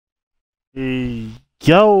Hey,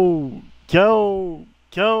 yo,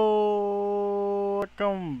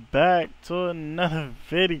 welcome back to another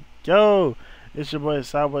video. It's your boy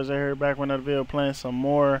Savageboiiza here, back with another video, playing some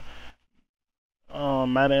more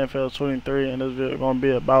Madden NFL 23, and this video gonna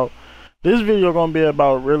be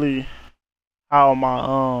about really how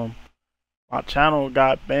my channel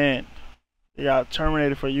got banned. It got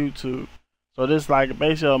terminated for YouTube. So this is like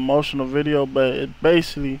basically an emotional video, but it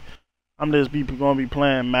basically I'm just gonna be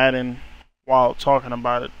playing Madden while talking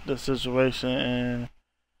about the situation, and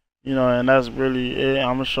and that's really it.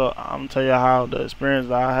 I'm gonna tell you how the experience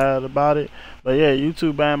that I had about it. But yeah,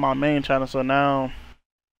 YouTube banned my main channel, so now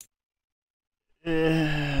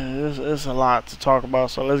it's a lot to talk about.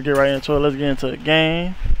 So let's get right into it. Let's get into the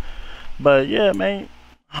game. But yeah, man.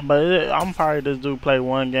 I'm probably just do play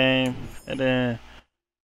one game, and then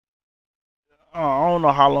I don't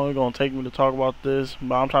know how long it's gonna take me to talk about this,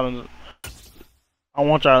 but I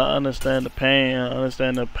want y'all to understand the pain and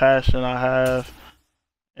understand the passion I have,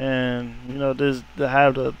 and this to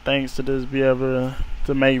have the thanks to this be able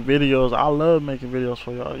to make videos. I love making videos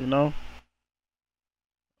for y'all.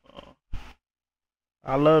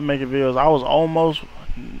 I love making videos. I was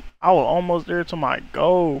almost there to my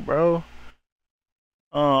goal, bro.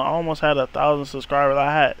 I almost had 1,000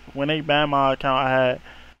 subscribers. When they banned my account, I had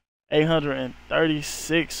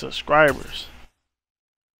 836 subscribers.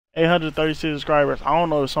 836 subscribers. I don't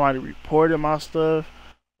know if somebody reported my stuff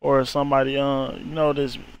or somebody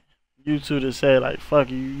this YouTube that said like fuck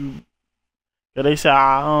you. Cause they said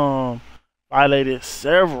I violated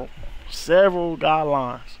several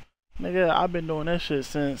guidelines. Nigga, I've been doing that shit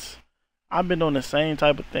since I've been doing the same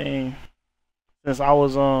type of thing since I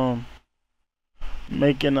was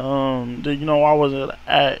making I was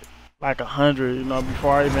at like 100,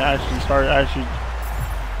 before I even actually started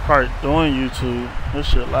doing YouTube. This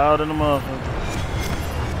shit loud in the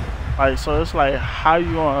motherfucker. Like, so it's like, how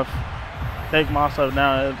you gonna take myself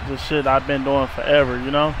down? The shit I've been doing forever,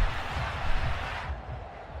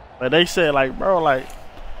 But they said like, bro, like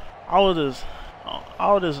I was just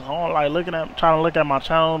on like trying to look at my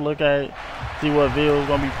channel, see what videos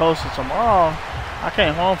gonna be posted tomorrow. I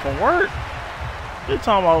came home from work. They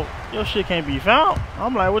talking about your shit can't be found.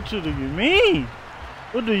 I'm like, what do you mean?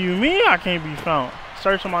 What do you mean I can't be found?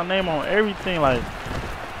 Searching my name on everything, like,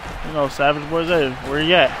 Savageboiiza, where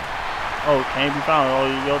you at? Oh, can't be found. Oh,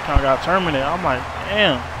 your account got terminated. I'm like,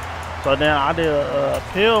 damn. So then I did a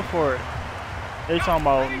appeal for it. They talking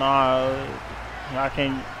about, nah, I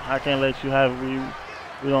can't let you have it.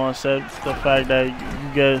 We don't accept the fact that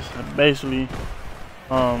you guys basically,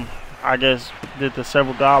 I guess, did the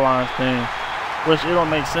several guidelines thing, which it don't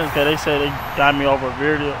make sense because they said they got me over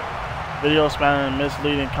video spamming,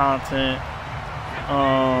 misleading content,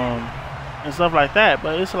 and stuff like that.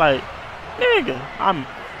 But it's like, nigga, I'm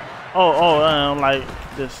like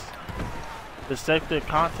this deceptive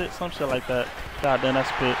content, some shit like that. God damn, that's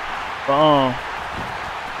spit. But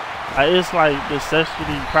like, it's like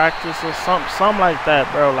deceptively practice or something like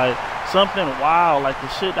that, bro. Like something wild, like the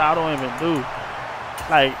shit that I don't even do.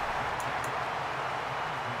 Like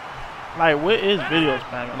what is video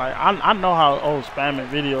spamming? Like I know how spamming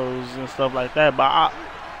videos and stuff like that, but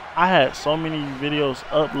I had so many videos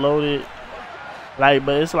uploaded, like,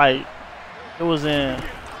 but it's like it was in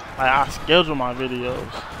like I schedule my videos.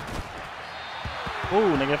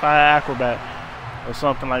 Ooh, nigga, if I had Acrobat or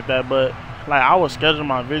something like that, but like I was scheduling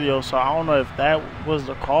my videos, so I don't know if that was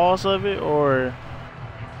the cause of it or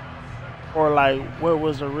like what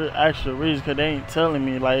was the actual reason, because they ain't telling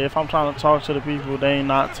me. Like if I'm trying to talk to the people, they ain't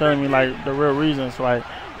not telling me like the real reasons, like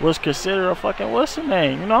what's considered a fucking what's the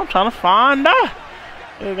name, I'm trying to find out.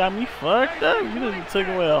 It got me fucked up. You just took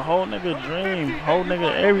away a whole nigga dream, whole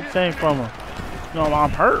nigga everything from him.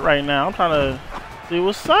 I'm hurt right now. I'm trying to see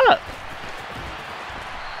what's up.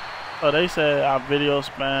 So they said I video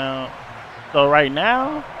spam. So right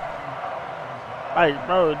now, like,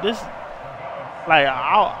 bro, this, like,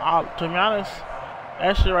 I'll to be honest,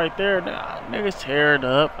 that shit right there, niggas teared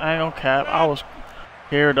up. I ain't gonna cap. I was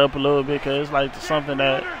teared up a little bit because it's like something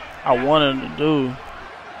that I wanted to do.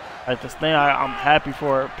 Like this thing I'm happy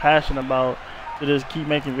for, passionate about, to just keep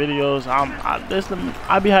making videos. I've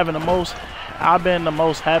been the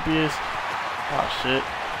most happiest. Oh shit.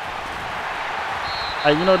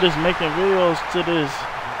 Like, just making videos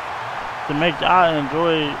to make y'all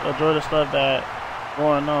enjoy the stuff that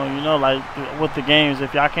going on, like with the games.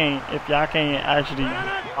 If y'all can't actually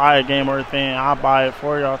buy a game or anything, I'll buy it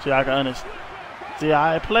for y'all so y'all can see how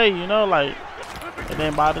I play, like, and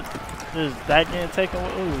then by that getting taken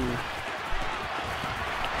with, ooh.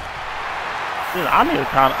 Dude, I don't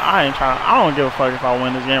give a fuck if I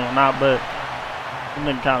win this game or not, but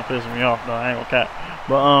nigga kind of pissing me off though. I ain't gonna cap.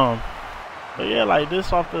 But yeah, like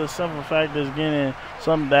this off the simple fact that's getting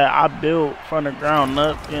something that I built from the ground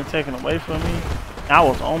up getting taken away from me. I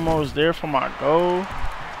was almost there for my goal.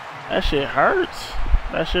 That shit hurts.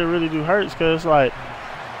 That shit really do hurts, cause like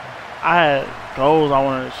I had goals I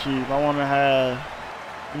wanted to achieve. I want to have,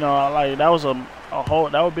 you know, like that was a whole,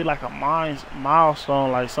 that would be like a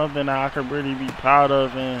milestone, like something that I could really be proud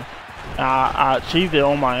of, and I achieved it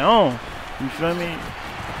on my own. You feel me?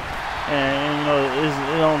 And you know, it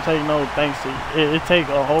don't take no thanks to it take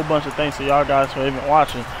a whole bunch of thanks to y'all guys for even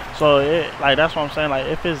watching. So like that's what I'm saying. Like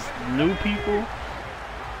if it's new people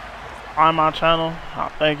on my channel, I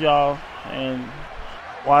thank y'all and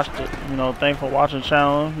watch the, you know, thanks for watching the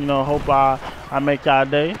channel. You know, hope I make y'all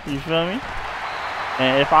day. You feel me?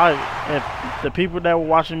 And if the people that were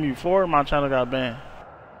watching me before my channel got banned,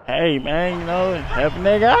 hey man, you know, help a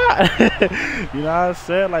nigga out. You know what I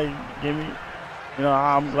said? Like give me. You know,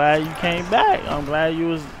 I'm glad you came back. I'm glad you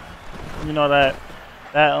was, you know, that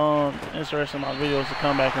interested in my videos to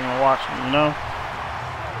come back and watch them, you know.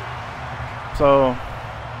 So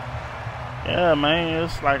yeah, man,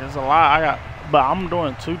 it's like it's a lot. But I'm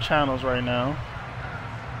doing 2 channels right now.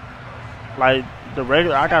 Like the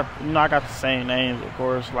regular, I got the same names, of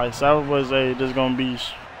course. Like Savageboiiza, just gonna be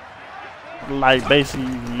like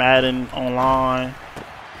basically Madden online.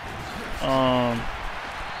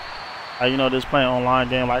 You know, just playing online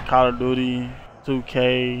game like Call of Duty,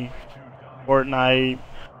 2K, Fortnite,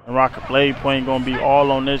 and Rocket Blade Point gonna be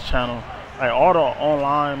all on this channel. Like all the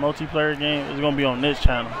online multiplayer game is gonna be on this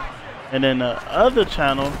channel, and then the other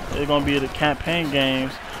channel is gonna be the campaign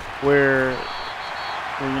games, where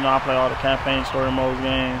you know I play all the campaign story modes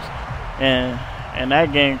games, and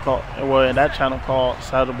that game called, well, that channel called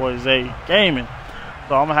Savageboiiza Gaming.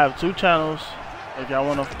 So I'm gonna have 2 channels. If y'all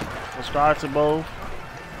wanna subscribe to both,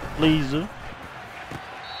 please do.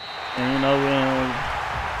 And you know,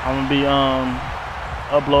 I'm gonna be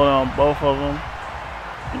uploading on both of them,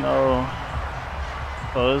 you know.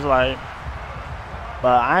 So it's like,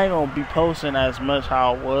 but I ain't gonna be posting as much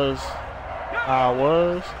how I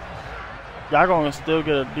was. Y'all gonna still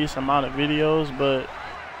get a decent amount of videos, but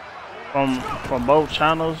from both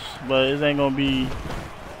channels, but it ain't gonna be,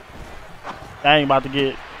 I ain't about to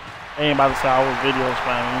say I was video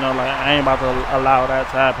spamming, you know, like I ain't about to allow that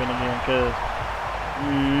to happen again, cause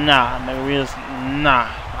nah, nigga,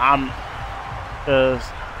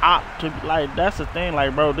 like that's the thing,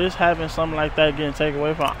 like bro, this having something like that getting taken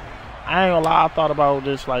away from, I ain't gonna lie, I thought about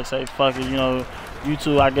just like say fuck it, you know,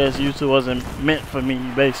 YouTube, I guess YouTube wasn't meant for me,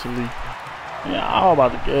 basically. Yeah, I was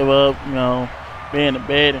about to give up, you know, be in the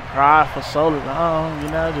bed and cry for so long,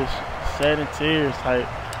 you know, just shedding tears type,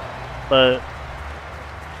 but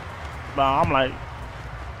I'm like,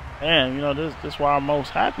 man, you know, this where I'm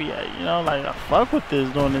most happy at, you know, like I fuck with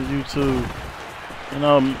this, doing this YouTube, you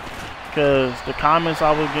know, because the comments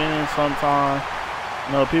I was getting sometimes,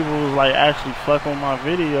 you know, people was like actually fucking with my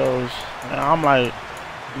videos, and I'm like,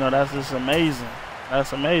 you know, that's just amazing.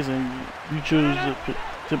 That's amazing. You choose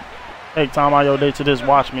to take time out of your day to just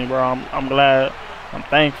watch me, bro. I'm glad. I'm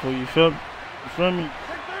thankful. You feel me?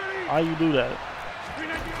 Why you do that?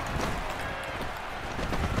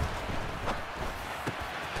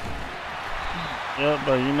 Yeah,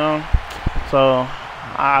 but you know, so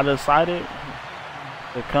I decided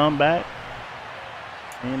to come back,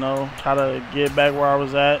 you know, try to get back where I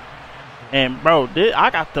was at. And bro, I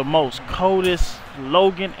got the most coldest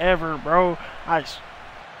Logan ever, bro.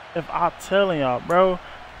 If I'm telling y'all, bro,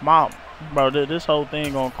 this whole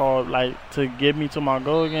thing gonna call, like, to get me to my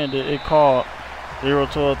goal again, it called 0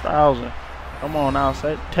 to 1,000. Come on now,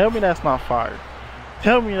 tell me that's not fire.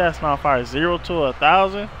 Tell me that's not fire. 0 to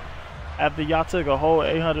 1,000. After y'all took a whole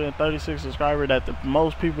 836 subscribers, that the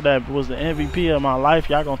most people that was the MVP of my life,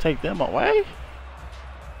 y'all gonna take them away?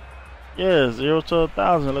 Yeah, 0 to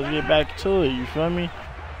 1,000. Let's get back to it. You feel me?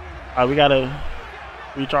 All right, we gotta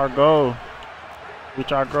reach our goal.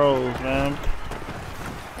 Reach our goals, man.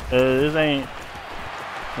 This ain't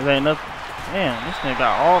nothing. Man, this nigga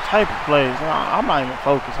got all type of plays. I'm not even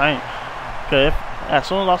focused. Cause as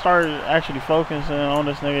soon as I started actually focusing on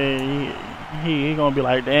this nigga, he gonna be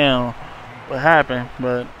like, damn, what happened?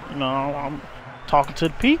 But you know, I'm talking to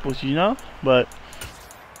the peoples, you know. But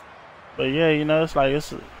yeah, you know, it's like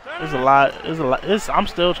it's a lot. I'm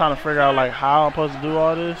still trying to figure out like how I'm supposed to do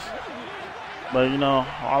all this. But you know,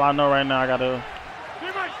 all I know right now, I gotta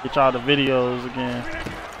get y'all the videos again.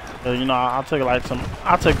 You know, I took like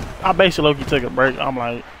I basically low-key took a break. I'm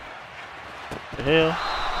like, the hell?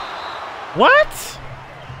 What?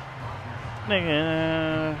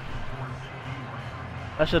 Nigga,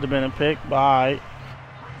 that should have been a pick. Bye.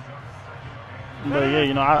 But yeah,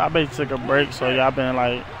 you know, I basically took a break, so yeah, I've been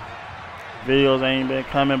like, videos ain't been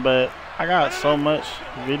coming, but I got so much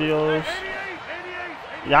videos.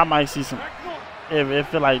 Y'all might see some, if it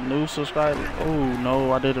feel like new subscribers. Oh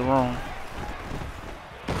no, I did it wrong.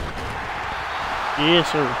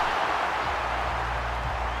 Yes, sir.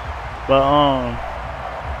 But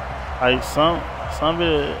like some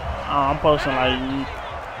video I'm posting, like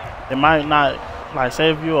it might not, like say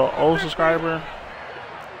if you're an old subscriber,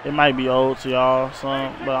 it might be old to y'all,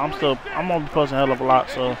 but I'm gonna be posting a hell of a lot.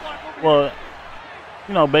 So, well,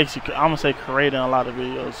 you know, basically I'm gonna say creating a lot of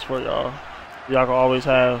videos for y'all. Y'all can always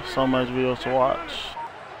have so much videos to watch,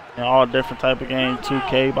 and all different type of games.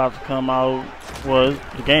 2K about to come out. Well,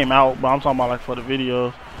 the game out, but I'm talking about like for the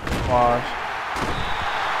videos.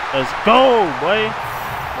 Let's go, boy.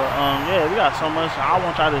 But yeah, we got so much. I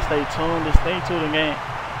want y'all to stay tuned. To stay tuned in game,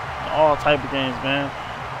 all type of games, man.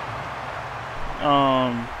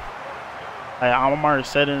 Like I'm already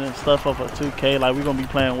setting and stuff up for 2K. Like we're gonna be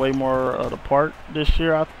playing way more of the park this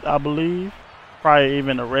year, I believe. Probably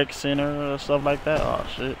even the rec center or stuff like that. Oh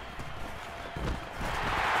shit.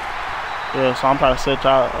 Yeah, so I'm trying to set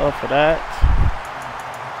y'all up for that.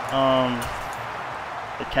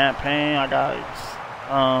 The campaign I got.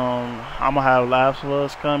 I'm gonna have Last of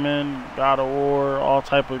Us coming, God of War, all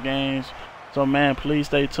type of games. So man, please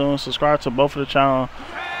stay tuned. Subscribe to both of the channel.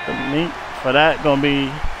 The link for that gonna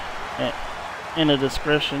be in the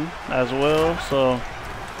description as well. So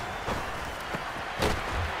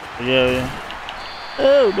yeah.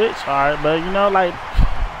 Oh, bitch. All right, but you know, like,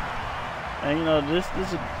 and you know, this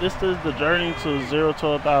is the journey to 0 to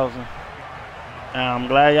 1,000. And I'm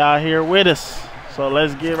glad y'all here with us. So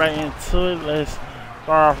let's get right into it. Let's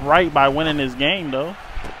start off right by winning this game, though.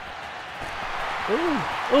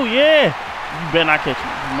 Ooh, yeah. You better not catch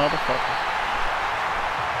me, motherfucker.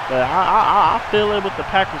 But I feel it with the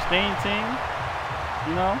Packers team.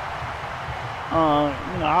 You know,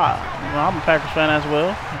 I'm a Packers fan as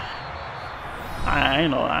well.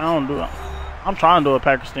 I'm trying to do a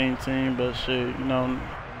Packers team, but shit, you know,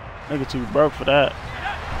 nigga too broke for that.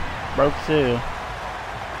 Broke as hell.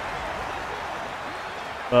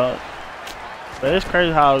 But it's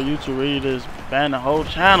crazy how YouTube really just banned the whole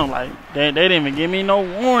channel. Like they didn't even give me no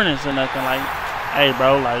warnings or nothing. Like, hey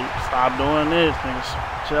bro, like stop doing this, nigga.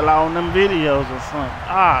 Chill out on them videos or something.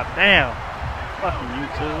 Ah damn, fucking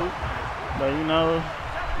YouTube. But you know,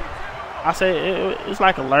 I say it's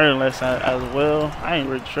like a learning lesson as well. I ain't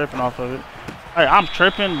really tripping off of it. Like, I'm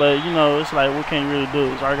tripping, but you know, it's like what can you really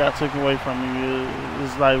do? It's already got taken away from you.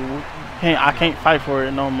 It's like I can't fight for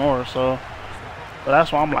it no more. So, but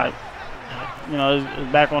that's why I'm like, you know,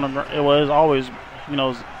 it's back on the. It was always, you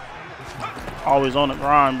know, always on the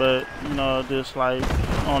grind, but you know, just like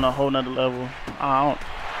on a whole nother level.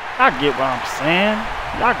 I get what I'm saying.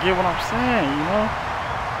 Y'all get what I'm saying, you know?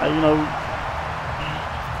 Like,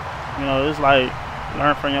 you know, it's like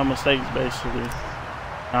learn from your mistakes, basically.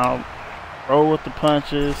 Now, roll with the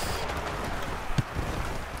punches.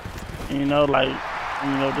 You know, like,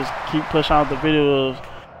 you know, just keep pushing out the videos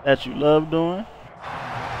that you love doing,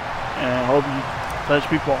 and hope you touch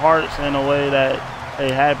people's hearts in a way that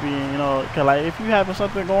they happy. You know, cause like if you having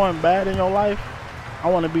something going bad in your life, I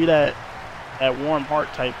want to be that warm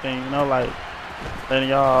heart type thing. You know, like letting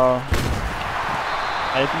y'all.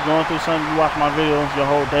 Like if you're going through something, you watch my videos, your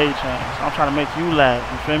whole day change. I'm trying to make you laugh.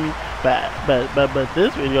 You feel me? But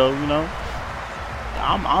this video, you know,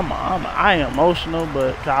 I am emotional,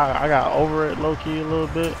 but I got over it low key a little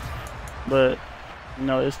bit. But you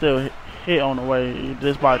know, it still hit on the way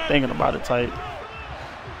just by thinking about it type.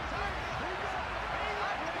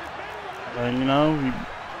 But you know,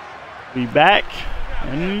 we back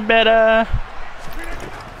and better.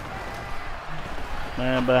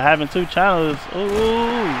 Man, but having two channels,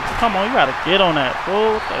 ooh, come on, you gotta get on that,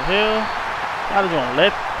 fool. What the hell? Y'all just gonna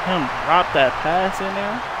let him drop that pass in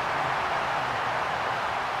there?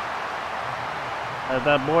 That's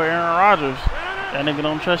that boy Aaron Rodgers. That nigga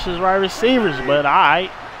don't trust his wide receivers, but alright.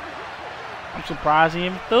 I'm surprised he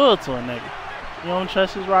even threw it to a nigga. You don't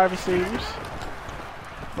trust his wide receivers?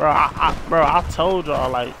 Bro, I told y'all,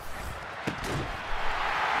 like,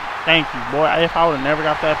 thank you, boy. If I would've never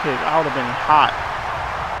got that pick, I would've been hot.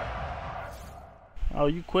 Oh,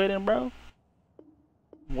 you quitting, bro?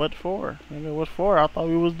 What for? Nigga, what for? I thought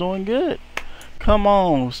we was doing good. Come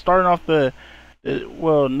on, starting off the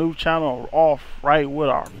new channel off right with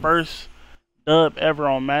our first dub ever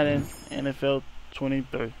on Madden NFL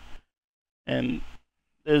 23. And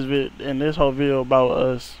this whole video about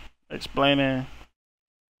us explaining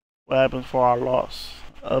what happens for our loss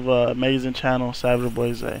of an amazing channel,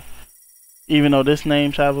 Savageboiiza. Even though this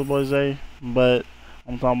name Savageboiiza, but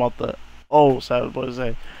I'm talking about the old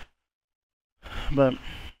Savageboiiza. But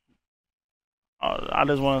I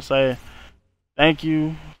just want to say thank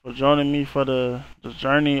you for joining me for the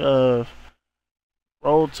journey of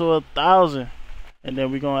road to 1,000. And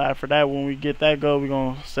then we're gonna, after that, when we get that goal, we're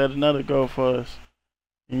gonna set another goal for us.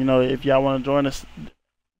 You know, if y'all want to join us,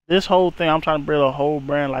 this whole thing, I'm trying to build a whole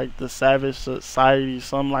brand like the Savage Society,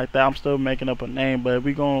 something like that. I'm still making up a name, but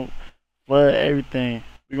we gonna flood everything.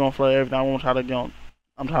 We gonna flood everything. I want to try to get on.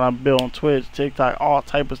 I'm trying to build on Twitch, TikTok, all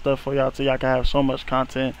type of stuff for y'all, so y'all can have so much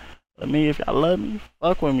content. But me, if y'all love me,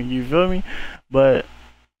 fuck with me. You feel me? But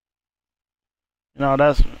you know,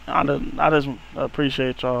 I just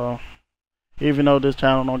appreciate y'all. Even though this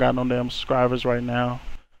channel don't got no damn subscribers right now,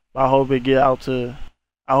 I hope it get out to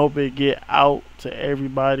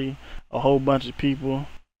everybody, a whole bunch of people,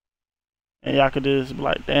 and y'all could just be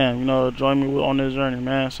like, damn, you know, join me on this journey,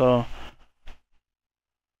 man. So,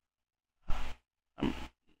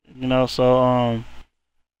 you know,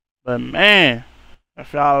 but man,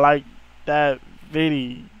 if y'all like that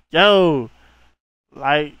video,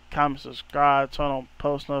 like, comment, subscribe, turn on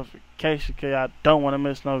post notifications, cause I don't want to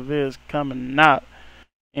miss no videos coming out.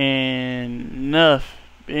 And enough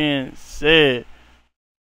being said,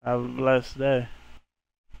 have a blessed day.